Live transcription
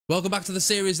Welcome back to the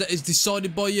series that is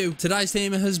decided by you. Today's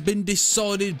team has been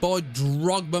decided by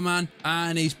Drogba, man,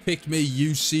 and he's picked me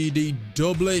UCD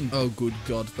Dublin. Oh, good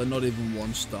God. They're not even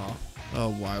 1 star. Oh,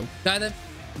 wow. Okay, then.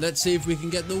 Let's see if we can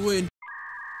get the win.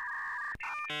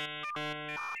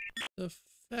 The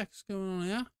fuck's going on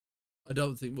here? I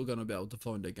don't think we're going to be able to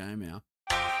find a game here.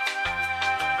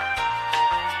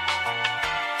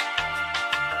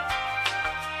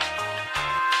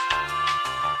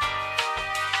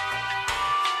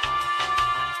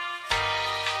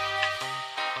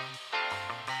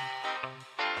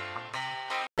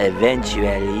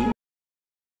 Eventually.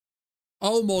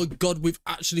 Oh my God, we've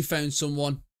actually found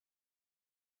someone.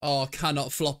 Oh, I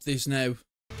cannot flop this now.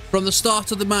 From the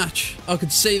start of the match, I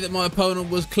could see that my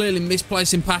opponent was clearly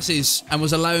misplacing passes and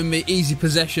was allowing me easy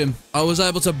possession. I was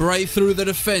able to break through the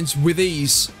defence with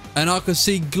ease, and I could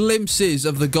see glimpses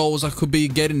of the goals I could be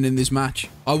getting in this match.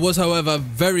 I was, however,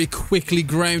 very quickly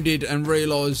grounded and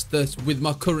realised that with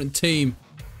my current team,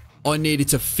 I needed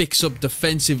to fix up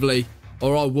defensively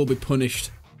or I will be punished.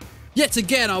 Yet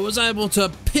again, I was able to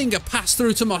ping a pass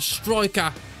through to my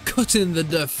striker, cutting the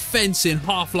defence in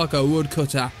half like a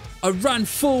woodcutter. I ran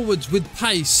forwards with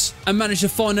pace and managed to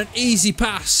find an easy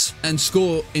pass and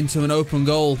score into an open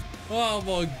goal. Oh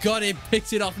my God, he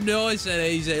picked it off nice and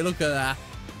easy. Look at that.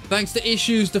 Thanks to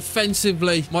issues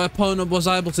defensively, my opponent was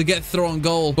able to get through on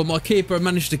goal, but my keeper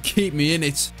managed to keep me in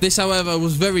it. This, however,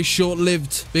 was very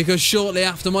short-lived, because shortly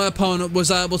after, my opponent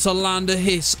was able to land a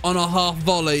hit on a half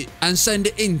volley and send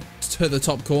it in to the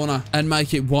top corner and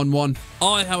make it 1-1.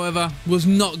 I, however, was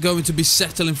not going to be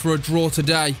settling for a draw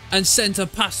today and sent a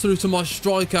pass through to my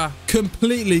striker,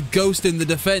 completely ghosting the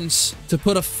defence to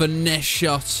put a finesse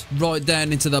shot right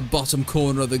down into the bottom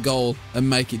corner of the goal and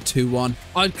make it 2-1.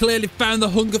 I'd clearly found the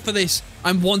hunger for this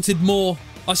and wanted more.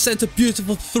 I sent a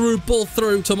beautiful ball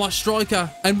through to my striker,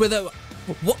 and with a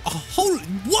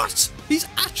what? He's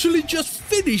actually just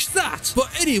finished that. But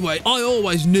anyway, I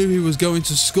always knew he was going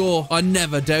to score. I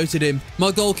never doubted him.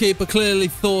 My goalkeeper clearly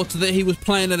thought that he was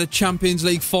playing at a Champions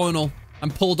League final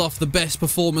and pulled off the best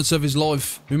performance of his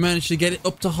life. We managed to get it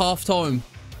up to half-time,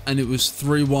 and it was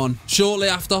 3-1. Shortly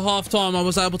after half-time, I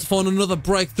was able to find another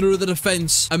breakthrough of the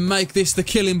defence and make this the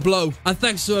killing blow. And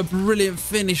thanks to a brilliant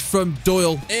finish from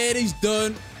Doyle, it is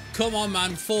done. Come on,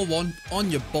 man. 4-1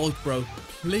 on your bike, bro.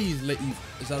 Please leave.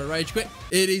 Is that a rage quit?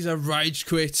 It is a rage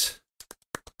quit.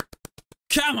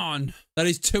 Come on. That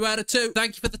is 2 out of 2.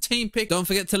 Thank you for the team pick. Don't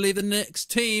forget to leave the next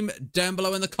team down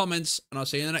below in the comments, and I'll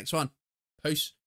see you in the next one. Peace.